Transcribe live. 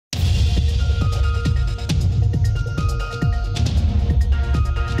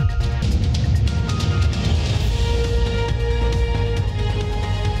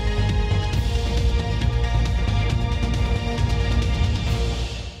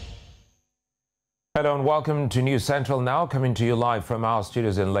Hello and welcome to News Central Now, coming to you live from our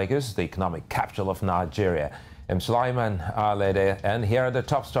studios in Lagos, the economic capital of Nigeria. I'm Sulaiman Alede, and here are the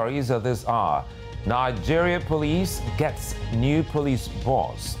top stories of this hour. Nigeria police gets new police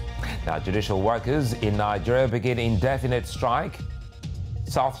boss. Now, judicial workers in Nigeria begin indefinite strike.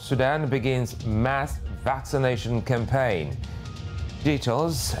 South Sudan begins mass vaccination campaign.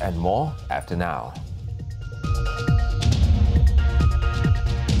 Details and more after now.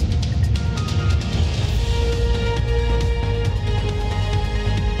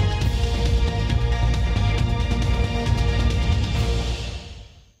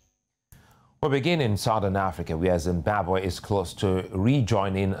 We begin in Southern Africa, where Zimbabwe is close to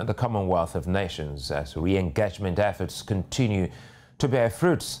rejoining the Commonwealth of Nations as re-engagement efforts continue to bear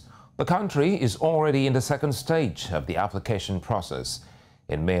fruits. The country is already in the second stage of the application process.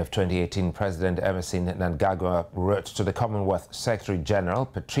 In May of 2018, President Emmerson Mnangagwa wrote to the Commonwealth Secretary General,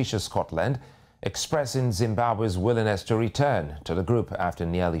 Patricia Scotland, expressing Zimbabwe's willingness to return to the group after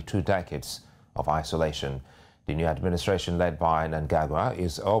nearly 2 decades of isolation. The new administration led by Mnangagwa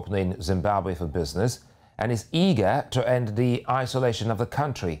is opening Zimbabwe for business and is eager to end the isolation of the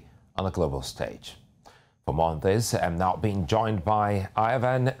country on a global stage. For more on this, I'm now being joined by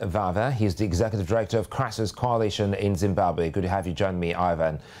Ivan Vava. He's the Executive Director of Crisis Coalition in Zimbabwe. Good to have you join me,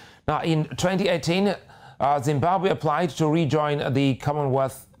 Ivan. Now, in 2018, Zimbabwe applied to rejoin the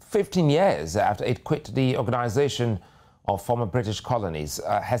Commonwealth 15 years after it quit the organization of former British colonies.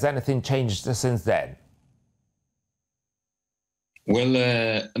 Has anything changed since then?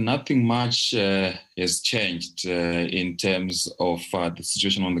 Well, nothing much has changed in terms of the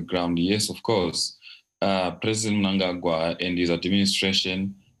situation on the ground. Yes, of course, President Mnangagwa and his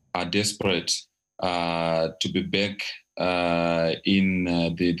administration are desperate to be back in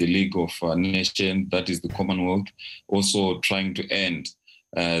the League of Nations, that is the Commonwealth, also trying to end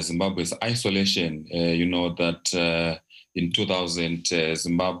Zimbabwe's isolation. You know that in 2000,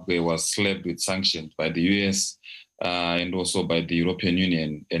 Zimbabwe was slapped with sanctions by the US and also by the European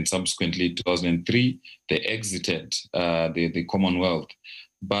Union, and subsequently 2003 they exited the Commonwealth.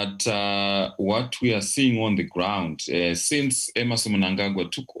 But what we are seeing on the ground since Emmerson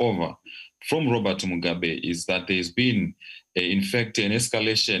Mnangagwa took over from Robert Mugabe is that there's been, in fact, an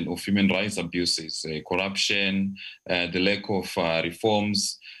escalation of human rights abuses, corruption, the lack of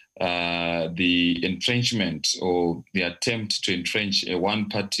reforms, the entrenchment or the attempt to entrench a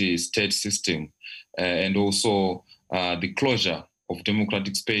one-party state system, and also the closure of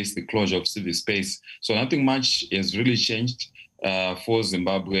democratic space, the closure of civil space. So nothing much has really changed for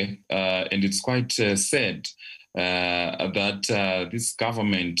Zimbabwe, and it's quite sad that this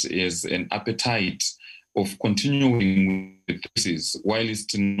government has an appetite of continuing with this while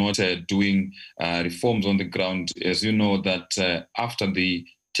it's not doing reforms on the ground. As you know, that after the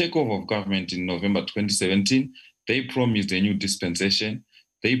takeover of government in November 2017, they promised a new dispensation.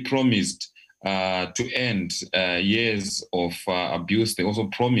 They promised to end years of abuse. They also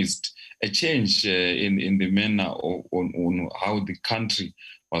promised a change in the manner on how the country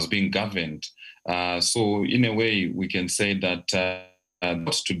was being governed. So in a way, we can say that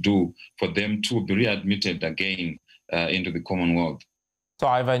what's to do for them to be readmitted again into the Commonwealth. So,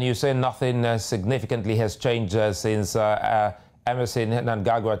 Ivan, you say nothing significantly has changed since Emmerson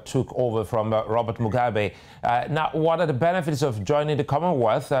Mnangagwa took over from Robert Mugabe. Now, what are the benefits of joining the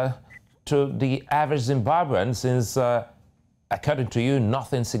Commonwealth to the average Zimbabwean, since, according to you,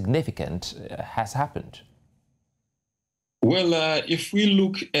 nothing significant has happened? Well, if we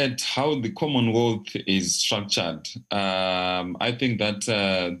look at how the Commonwealth is structured, I think that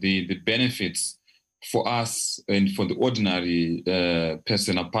the benefits for us and for the ordinary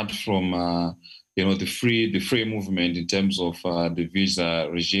person, apart from the free movement in terms of the visa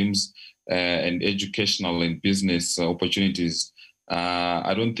regimes and educational and business opportunities,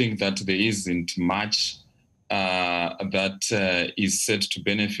 I don't think that there isn't much that is set to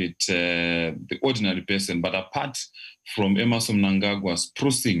benefit the ordinary person. But apart from Emmerson Mnangagwa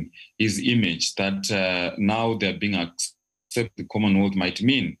sprucing his image, that now they're being accepted, the Commonwealth might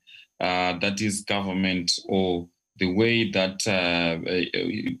mean that his government, or the way that,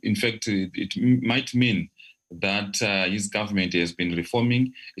 in fact, it might mean that his government has been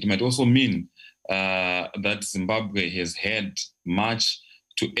reforming. It might also mean that Zimbabwe has had much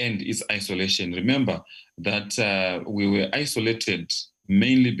to end its isolation. Remember that we were isolated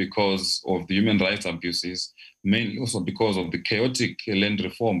mainly because of the human rights abuses, mainly also because of the chaotic land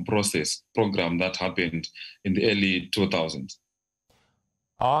reform program that happened in the early 2000s.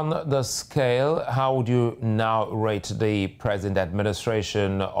 On the scale, how would you now rate the present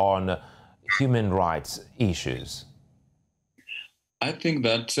administration on human rights issues? I think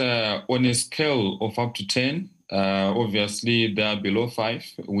that on a scale of up to 10, obviously they are below 5.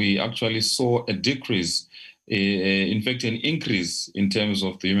 We actually saw a decrease, in fact, an increase in terms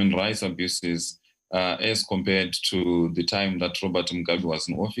of the human rights abuses as compared to the time that Robert Mugabe was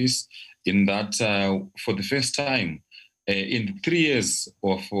in office, in that for the first time in the 3 years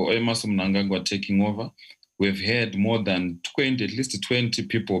of Emmerson Mnangagwa taking over, we've had more than 20, at least 20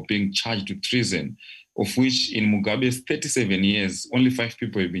 people being charged with treason, of which in Mugabe's 37 years, only 5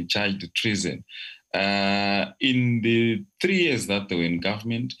 people have been charged with treason. In the 3 years that they were in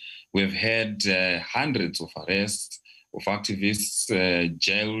government, we've had hundreds of arrests of activists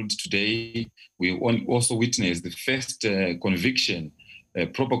jailed today. We also witnessed the first conviction,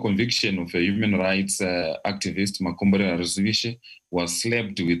 proper conviction of a human rights activist, Makombere Arzuwishe, was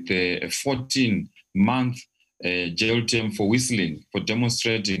slapped with a 14-month jail term for whistling, for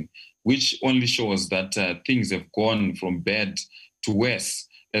demonstrating, which only shows that things have gone from bad to worse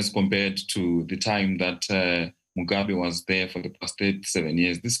as compared to the time that Mugabe was there for the past 37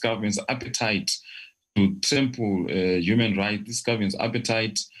 years. This government's appetite to trample human rights, this government's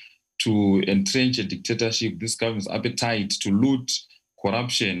appetite to entrench a dictatorship, this government's appetite to loot,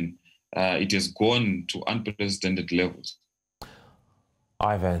 corruption, it has gone to unprecedented levels.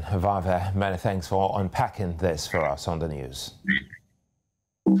 Ivan Vave, many thanks for unpacking this for us on the news.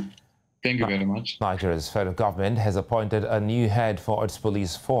 Thank you very much. Nigeria's federal government has appointed a new head for its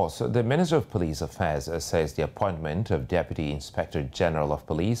police force. The Minister of Police Affairs says the appointment of Deputy Inspector General of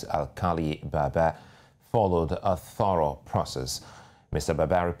Police, Alkali Baba, followed a thorough process. Mr.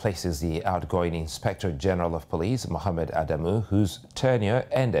 Baba replaces the outgoing Inspector General of Police, Mohammed Adamu, whose tenure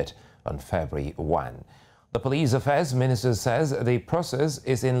ended on February 1. The Police Affairs Minister says the process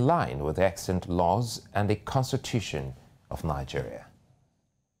is in line with the extant laws and the Constitution of Nigeria.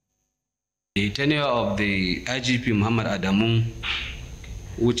 The tenure of the IGP Mohammed Adamu,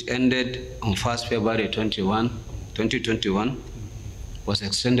 which ended on 1st February 2021, was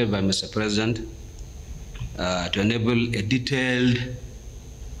extended by Mr. President to enable a detailed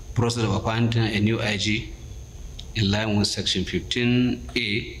process of appointing a new IG in line with Section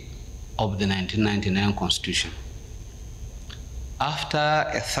 15A of the 1999 Constitution. After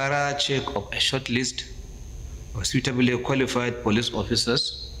a thorough check of a short list of suitably qualified police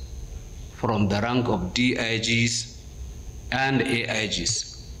officers from the rank of DIGs and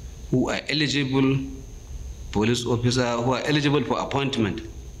AIGs who are eligible police officers who are eligible for appointment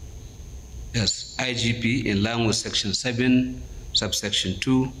as IGP in line with Section 7, subsection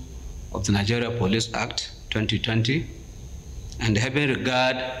 2 of the Nigeria Police Act 2020, and having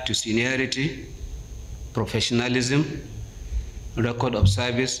regard to seniority, professionalism, record of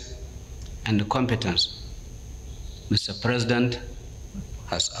service, and competence, Mr. President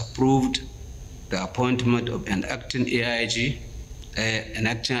has approved the appointment of an acting AIG, an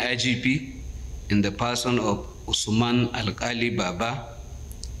acting IGP, in the person of Usman Alkali Baba,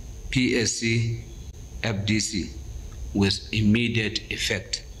 PSC, FDC, with immediate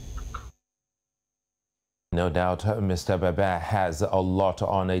effect. No doubt Mr. Baba has a lot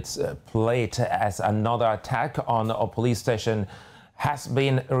on its plate as another attack on a police station has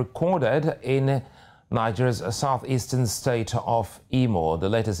been recorded in Nigeria's southeastern state of Imo. The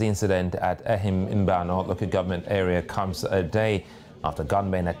latest incident at Ehim Mbano local government area comes a day after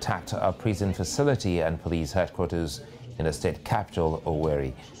gunmen attacked a prison facility and police headquarters in the state capital,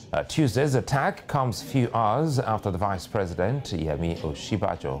 Owerri. Tuesday's attack comes a few hours after the Vice President, Yemi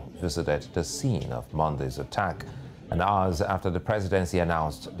Oshibajo, visited the scene of Monday's attack, and hours after the presidency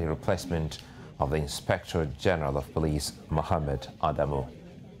announced the replacement of the Inspector General of Police, Mohammed Adamu.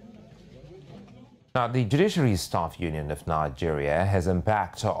 Now, the Judiciary Staff Union of Nigeria has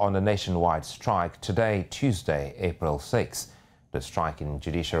embarked on a nationwide strike today, Tuesday, April 6. The striking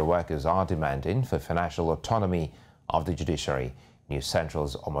judiciary workers are demanding for financial autonomy of the judiciary. News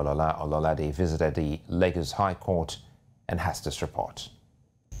Central's Omolola Ololade visited the Lagos High Court and has this report.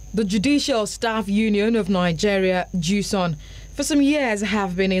 The Judicial Staff Union of Nigeria, JUSON, for some years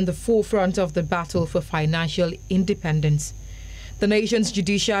have been in the forefront of the battle for financial independence. The nation's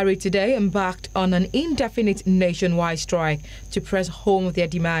judiciary today embarked on an indefinite nationwide strike to press home their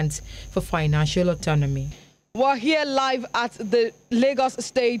demands for financial autonomy. We're here live at the Lagos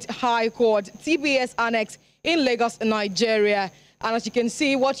State High Court, TBS Annex in Lagos, Nigeria. And as you can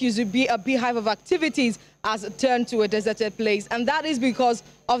see, what used to be a beehive of activities has turned to a deserted place. And that is because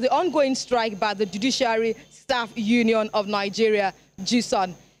of the ongoing strike by the Judiciary Staff Union of Nigeria,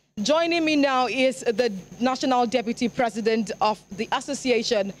 JUSON. Joining me now is the National Deputy President of the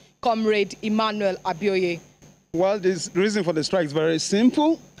association, Comrade Emmanuel Abioye. Well, the reason for the strike is very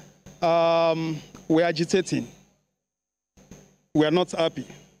simple. We're agitating. we are not happy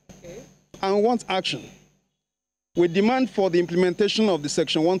and want action. We demand for the implementation of the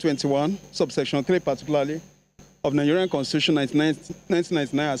Section 121, subsection 3 particularly, of Nigerian Constitution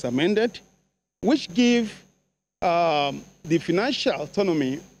 1999 as amended, which give the financial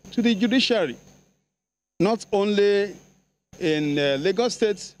autonomy to the judiciary, not only in Lagos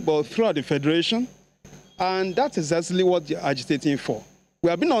State, but throughout the Federation. And that's exactly what they're agitating for. We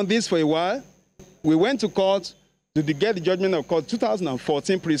have been on this for a while. We went to court to get the judgment of court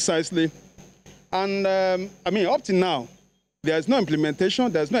 2014 precisely. And up to now, there is no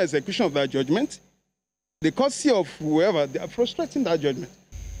implementation, there's no execution of that judgment. The courtesy of whoever, they are frustrating that judgment.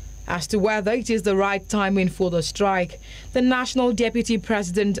 As to whether it is the right timing for the strike, the National Deputy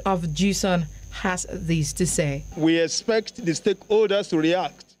President of JUSON has this to say. We expect the stakeholders to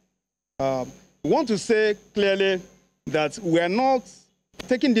react. We want to say clearly that we are not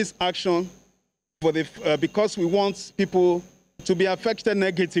taking this action for because we want people to be affected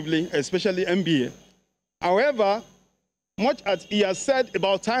negatively, especially MBA. However, much as he has said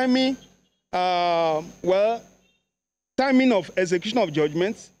about timing, timing of execution of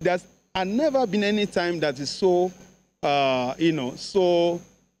judgments, there's never been any time that is so, so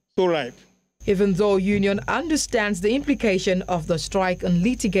ripe. Even though union understands the implication of the strike on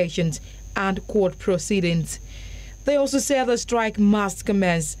litigations and court proceedings, they also say the strike must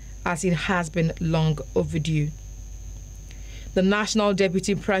commence as it has been long overdue. The National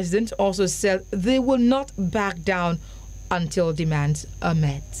Deputy President also said they will not back down until demands are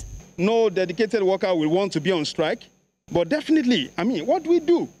met. No dedicated worker will want to be on strike, but definitely, what do we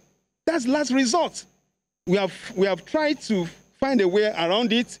do? That's last resort. We have tried to find a way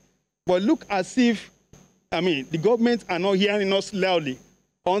around it, but look as if, the government are not hearing us loudly.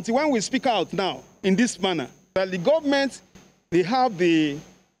 Until when we speak out now in this manner, that the government, they have the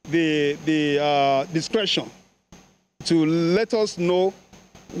discretion to let us know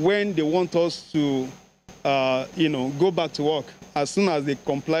when they want us to, go back to work as soon as they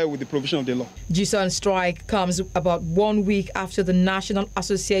comply with the provision of the law. JUSON strike comes about 1 week after the National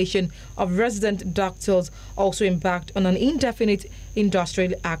Association of Resident Doctors also embarked on an indefinite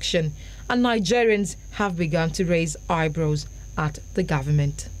industrial action, and Nigerians have begun to raise eyebrows at the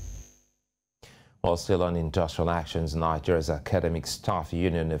government. While still on industrial actions, Nigeria's Academic Staff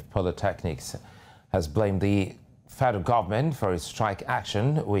Union of Polytechnics has blamed the federal government for its strike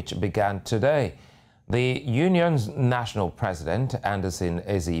action, which began today. The union's national president, Anderson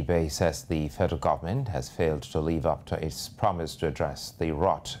Ezeibe, says the federal government has failed to live up to its promise to address the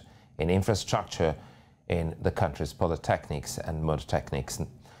rot in infrastructure in the country's polytechnics and monotechnics.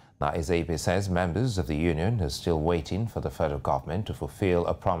 Now, Ezeibe says members of the union are still waiting for the federal government to fulfill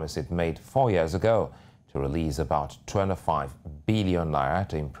a promise it made 4 years ago to release about 25 billion naira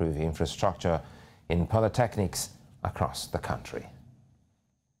to improve infrastructure in polytechnics across the country.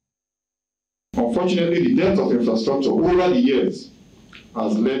 Unfortunately, the depth of infrastructure over the years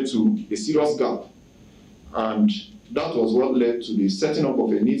has led to a serious gap, and that was what led to the setting up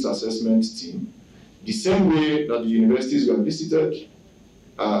of a needs assessment team, the same way that the universities were visited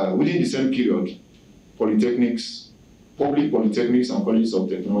within the same period. Polytechnics, public polytechnics and colleges of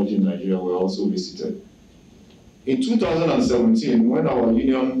technology in Nigeria were also visited. In 2017, when our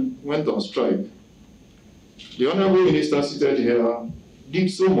union went on strike, the Honorable Minister seated here did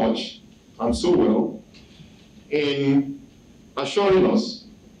so much and so well in assuring us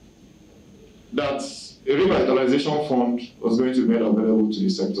that a revitalization fund was going to be made available to the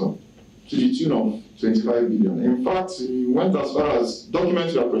sector to the tune of 25 billion. In fact, we went as far as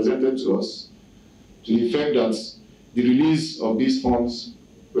documents were presented to us to the effect that the release of these funds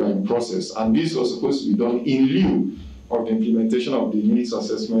were in process, and this was supposed to be done in lieu of the implementation of the needs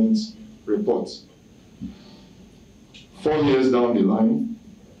assessment report. 4 years down the line,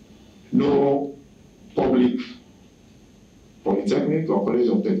 no public polytechnic or college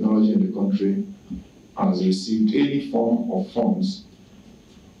of technology in the country has received any form of funds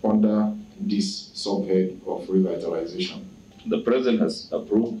under this subhead of revitalization. The President has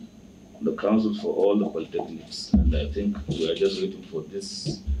approved the councils for all the polytechnics, and I think we are just waiting for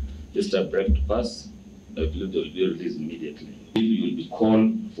this break to pass. I believe they will be released immediately. You will be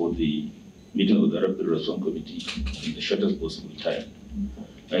called for the meeting of the Rapid Response Committee in the shortest possible time.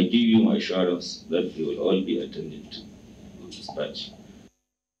 I give you my assurance that they will all be attended with dispatch.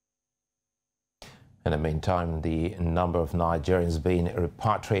 In the meantime, the number of Nigerians being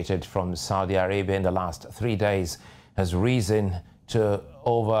repatriated from Saudi Arabia in the last 3 days has risen to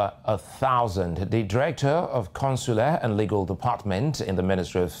over 1,000. The Director of Consular and Legal Department in the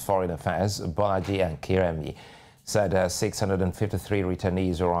Ministry of Foreign Affairs, Bolaji Ankiremi, said 653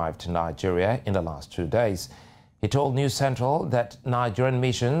 returnees arrived to Nigeria in the last 2 days. He told News Central that Nigerian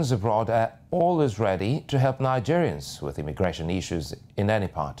missions abroad are always ready to help Nigerians with immigration issues in any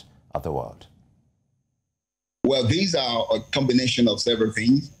part of the world. Well, these are a combination of several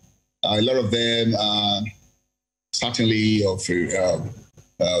things. A lot of them certainly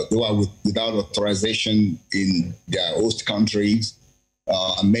they were without authorization in their host countries.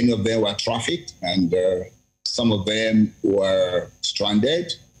 And many of them were trafficked, and some of them were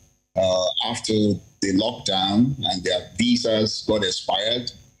stranded after the lockdown, and their visas got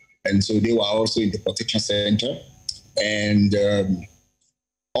expired. And so they were also in the deportation center. And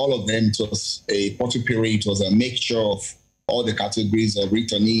all of them, it was a potpourri, it was a mixture of all the categories of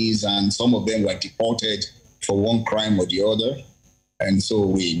returnees, and some of them were deported for one crime or the other. And so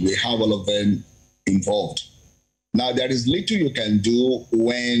we have all of them involved. Now, there is little you can do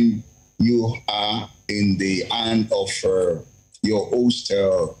when you are in the hand of your host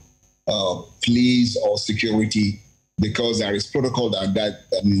police or security, because there is protocol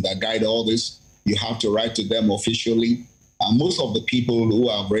that guide all this. You have to write to them officially. And most of the people who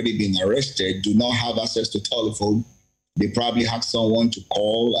have already been arrested do not have access to telephone. They probably have someone to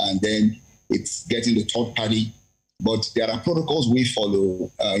call, and then it's getting the third party. But there are protocols we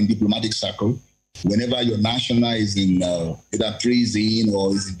follow in diplomatic circle. Whenever your national is in either prison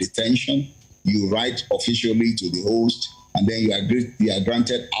or is in detention, you write officially to the host, and then you are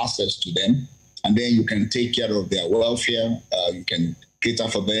granted access to them, and then you can take care of their welfare. You can cater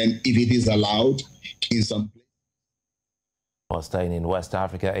for them if it is allowed in some places. While staying in West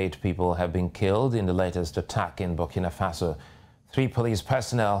Africa, 8 people have been killed in the latest attack in Burkina Faso. 3 police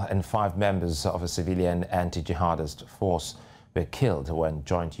personnel and 5 members of a civilian anti-jihadist force were killed when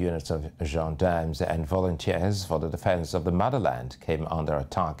joint units of gendarmes and volunteers for the defense of the motherland came under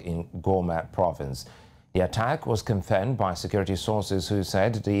attack in Gunmen province. The attack was confirmed by security sources who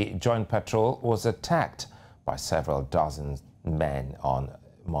said the joint patrol was attacked by several dozen men on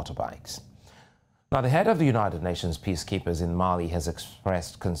motorbikes. Now, the head of the United Nations peacekeepers in Mali has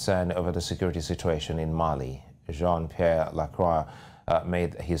expressed concern over the security situation in Mali. Jean-Pierre Lacroix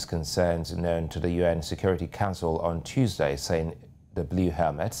made his concerns known to the UN Security Council on Tuesday, saying the Blue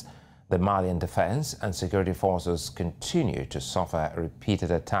Helmets, the Malian defense and security forces continue to suffer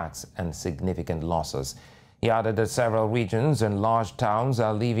repeated attacks and significant losses. He added that several regions and large towns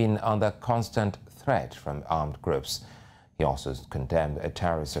are living under constant threat from armed groups. He also condemned a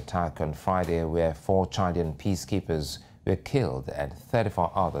terrorist attack on Friday where 4 Chadian peacekeepers were killed and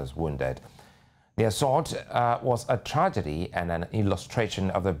 34 others wounded. The assault was a tragedy and an illustration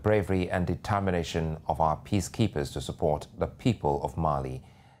of the bravery and determination of our peacekeepers to support the people of Mali,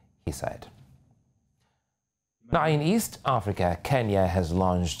 he said. Now, in East Africa, Kenya has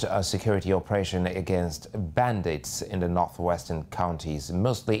launched a security operation against bandits in the northwestern counties,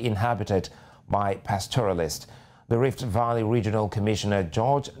 mostly inhabited by pastoralists. The Rift Valley Regional Commissioner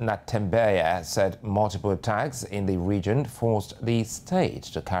George Natembeya said multiple attacks in the region forced the state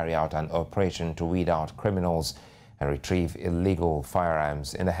to carry out an operation to weed out criminals and retrieve illegal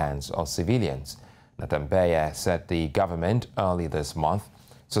firearms in the hands of civilians. Natembeya said the government early this month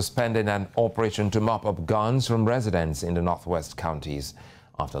suspended an operation to mop up guns from residents in the northwest counties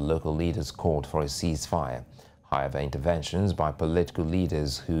after local leaders called for a ceasefire. However, interventions by political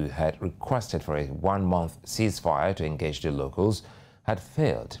leaders who had requested for a 1-month ceasefire to engage the locals had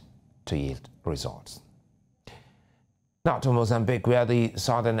failed to yield results. Now to Mozambique, where the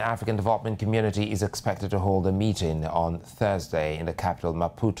Southern African Development Community is expected to hold a meeting on Thursday in the capital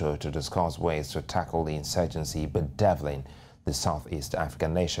Maputo to discuss ways to tackle the insurgency bedeviling the Southeast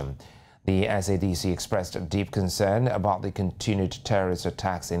African nation. The SADC expressed deep concern about the continued terrorist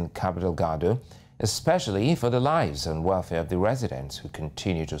attacks in Cabo Delgado, especially for the lives and welfare of the residents who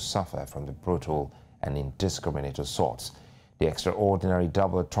continue to suffer from the brutal and indiscriminate assaults. The extraordinary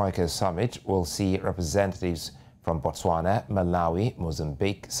Double Troika Summit will see representatives from Botswana, Malawi,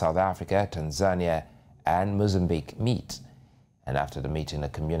 Mozambique, South Africa, Tanzania, and Mozambique meet. And after the meeting, a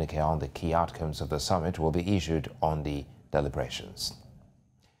communique on the key outcomes of the summit will be issued on the deliberations.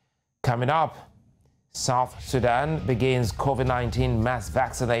 Coming up, South Sudan begins COVID-19 mass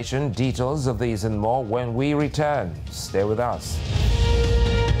vaccination. Details of these and more when we return. Stay with us.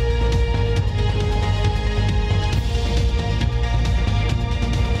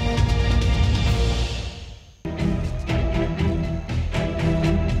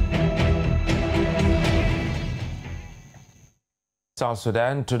 South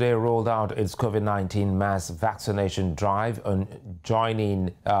Sudan today rolled out its COVID-19 mass vaccination drive on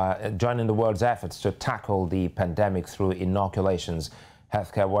joining the world's efforts to tackle the pandemic through inoculations.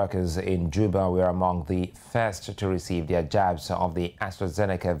 Healthcare workers in Juba were among the first to receive their jabs of the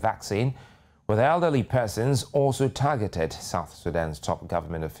AstraZeneca vaccine, with elderly persons also targeted. South Sudan's top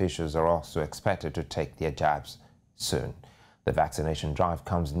government officials are also expected to take their jabs soon. The vaccination drive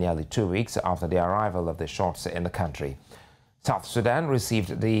comes nearly 2 weeks after the arrival of the shots in the country. South Sudan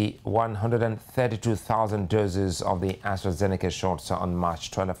received the 132,000 doses of the AstraZeneca shots on March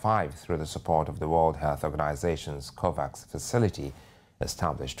 25 through the support of the World Health Organization's COVAX facility,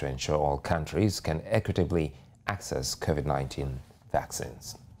 established to ensure all countries can equitably access COVID-19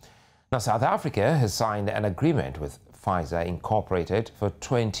 vaccines. Now, South Africa has signed an agreement with Pfizer Incorporated for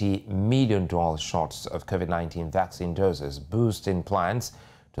 $20 million shots of COVID-19 vaccine doses, boosting plans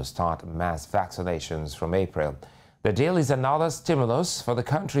to start mass vaccinations from April. The deal is another stimulus for the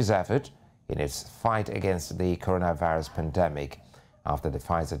country's effort in its fight against the coronavirus pandemic. After the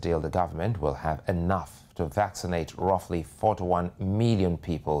Pfizer deal, the government will have enough to vaccinate roughly 41 million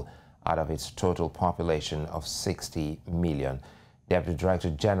people out of its total population of 60 million. Deputy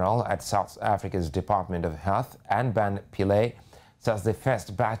Director General at South Africa's Department of Health, Anban Pillay, says the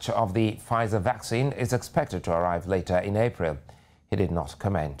first batch of the Pfizer vaccine is expected to arrive later in April. He did not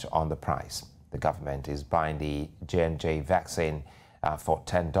comment on the price. The government is buying the J&J vaccine for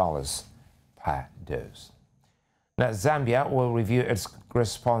 $10 per dose. Now, Zambia will review its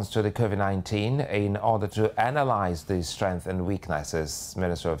response to the COVID-19 in order to analyze the strengths and weaknesses.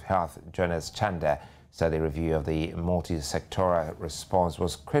 Minister of Health, Jonas Chanda, said the review of the multi-sectoral response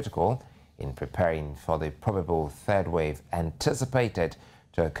was critical in preparing for the probable third wave anticipated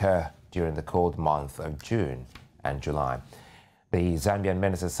to occur during the cold month of June and July. The Zambian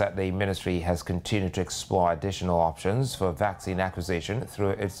minister said the ministry has continued to explore additional options for vaccine acquisition through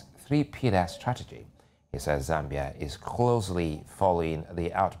its three-pillar strategy. He says Zambia is closely following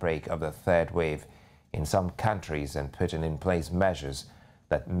the outbreak of the third wave in some countries and putting in place measures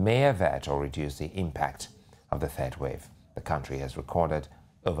that may avert or reduce the impact of the third wave. The country has recorded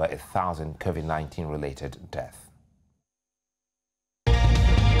over 1,000 COVID-19 related deaths.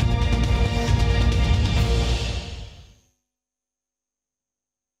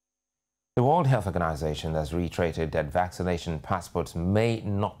 The World Health Organization has reiterated that vaccination passports may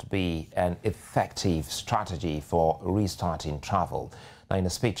not be an effective strategy for restarting travel. Now, in a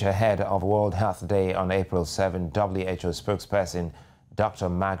speech ahead of World Health Day on April 7, WHO spokesperson Dr.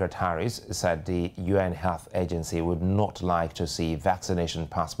 Margaret Harris said the UN Health Agency would not like to see vaccination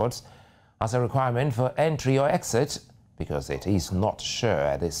passports as a requirement for entry or exit because it is not sure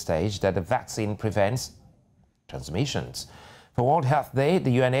at this stage that the vaccine prevents transmissions. For World Health Day,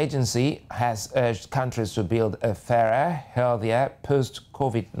 the UN agency has urged countries to build a fairer, healthier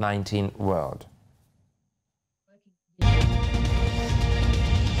post-COVID-19 world.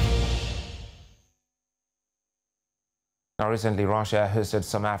 Now, recently, Russia hosted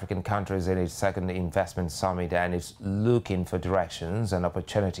some African countries in its second investment summit and is looking for directions and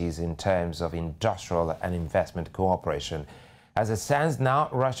opportunities in terms of industrial and investment cooperation. As it stands now,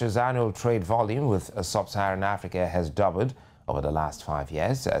 Russia's annual trade volume with sub-Saharan Africa has doubled over the last 5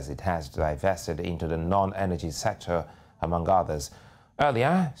 years, as it has divested into the non-energy sector, among others.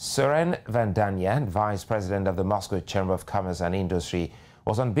 Earlier, Søren Vandanyan, Vice President of the Moscow Chamber of Commerce and Industry,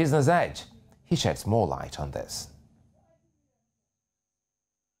 was on Business Edge. He sheds more light on this.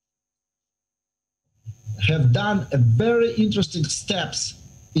 Have done a very interesting steps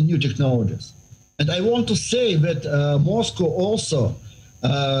in new technologies. And I want to say that Moscow also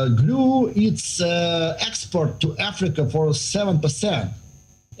grew its export to Africa for 7%.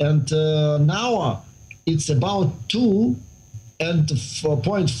 And now it's about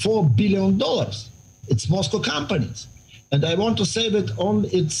 $2.4 billion. It's Moscow companies. And I want to say that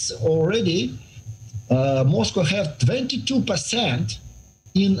it's already, Moscow has 22%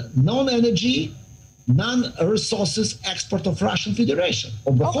 in non-energy, non-resources export of Russian Federation,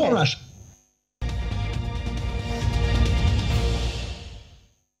 of the whole Russia.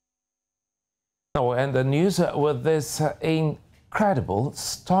 Now, and the news with this incredible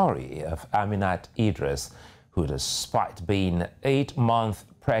story of Aminat Idris, who, despite being 8 months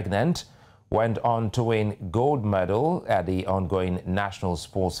pregnant, went on to win gold medal at the ongoing National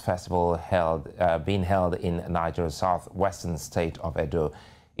Sports Festival being held in Nigeria's southwestern state of Edo.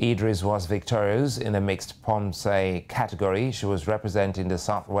 Idris was victorious in the mixed Pomse category. She was representing the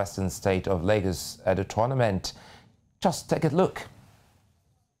southwestern state of Lagos at the tournament. Just take a look.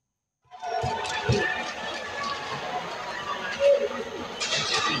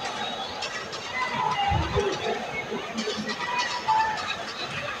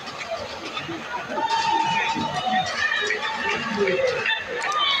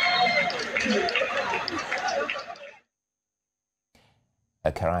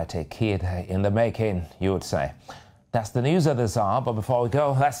 A karate kid in the making, you would say. That's the news at this hour, but before we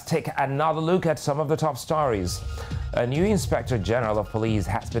go, let's take another look at some of the top stories. A new Inspector General of Police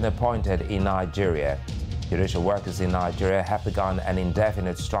has been appointed in Nigeria. Judicial workers in Nigeria have begun an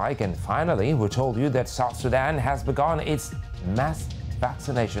indefinite strike, and finally, we're told you that South Sudan has begun its mass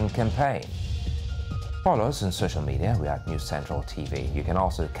vaccination campaign. Follow us on social media. We are at News Central TV. You can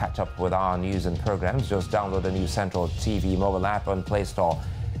also catch up with our news and programs. Just download the News Central TV mobile app on Play Store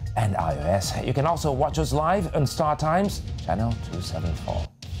and iOS. You can also watch us live on Star Times, channel 274.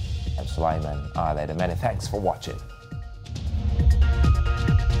 I'm Sulaiman Aled. Many thanks for watching.